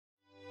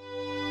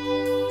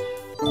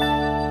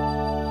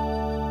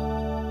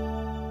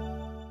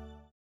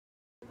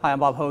Hi, I'm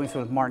Bob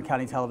Hoganson with Martin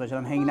County Television.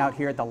 I'm hanging out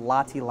here at the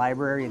Lahti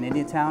Library in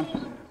Indiantown,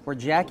 where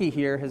Jackie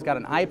here has got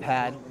an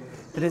iPad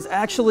that is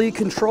actually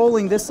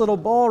controlling this little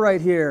ball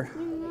right here.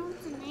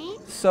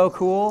 So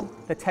cool.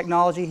 The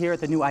technology here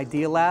at the new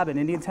Idea Lab in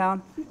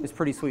Indiantown is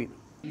pretty sweet.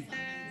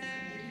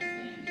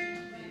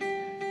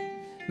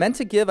 Meant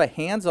to give a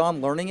hands-on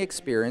learning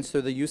experience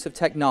through the use of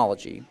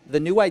technology, the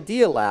new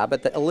Idea Lab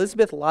at the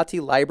Elisabeth Lahti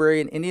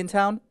Library in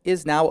Indiantown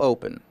is now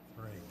open.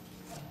 Great.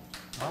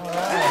 All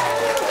right.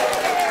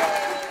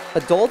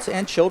 Adults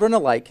and children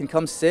alike can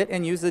come sit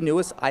and use the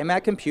newest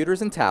iMac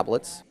computers and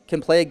tablets, can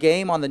play a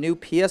game on the new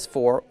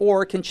PS4,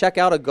 or can check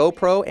out a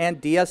GoPro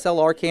and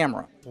DSLR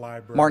camera.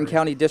 Martin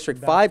County District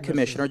 5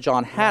 Commissioner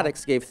John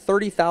Haddox gave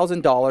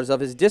 $30,000 of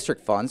his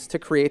district funds to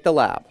create the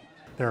lab.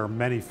 There are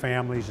many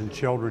families and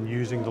children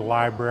using the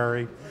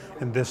library,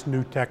 and this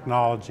new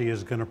technology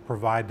is going to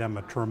provide them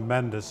a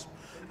tremendous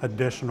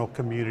additional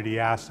community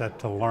asset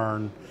to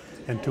learn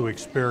and to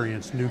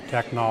experience new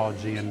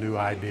technology and new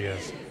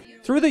ideas.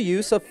 Through the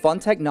use of fun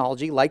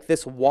technology like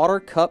this water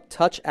cup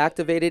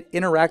touch-activated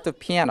interactive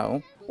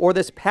piano or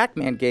this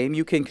Pac-Man game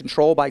you can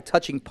control by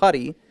touching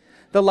putty,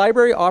 the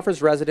library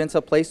offers residents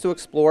a place to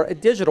explore a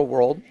digital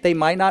world they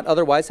might not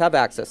otherwise have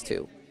access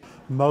to.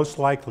 Most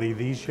likely,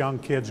 these young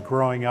kids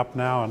growing up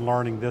now and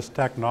learning this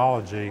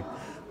technology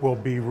will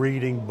be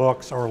reading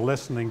books or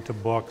listening to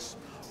books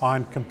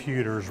on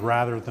computers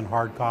rather than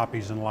hard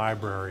copies in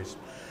libraries.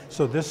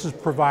 So this is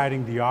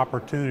providing the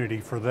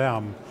opportunity for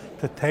them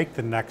to take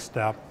the next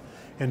step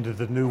into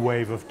the new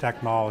wave of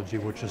technology,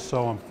 which is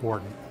so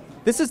important.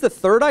 This is the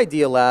third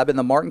Idea Lab in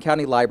the Martin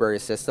County Library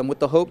System with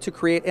the hope to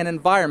create an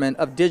environment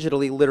of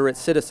digitally literate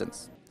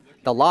citizens.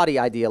 The Lahti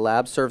Idea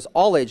Lab serves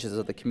all ages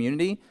of the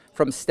community,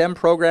 from STEM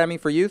programming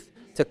for youth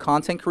to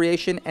content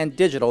creation and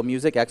digital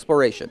music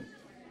exploration.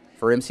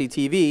 For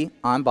MCTV,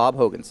 I'm Bob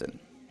Hoganson.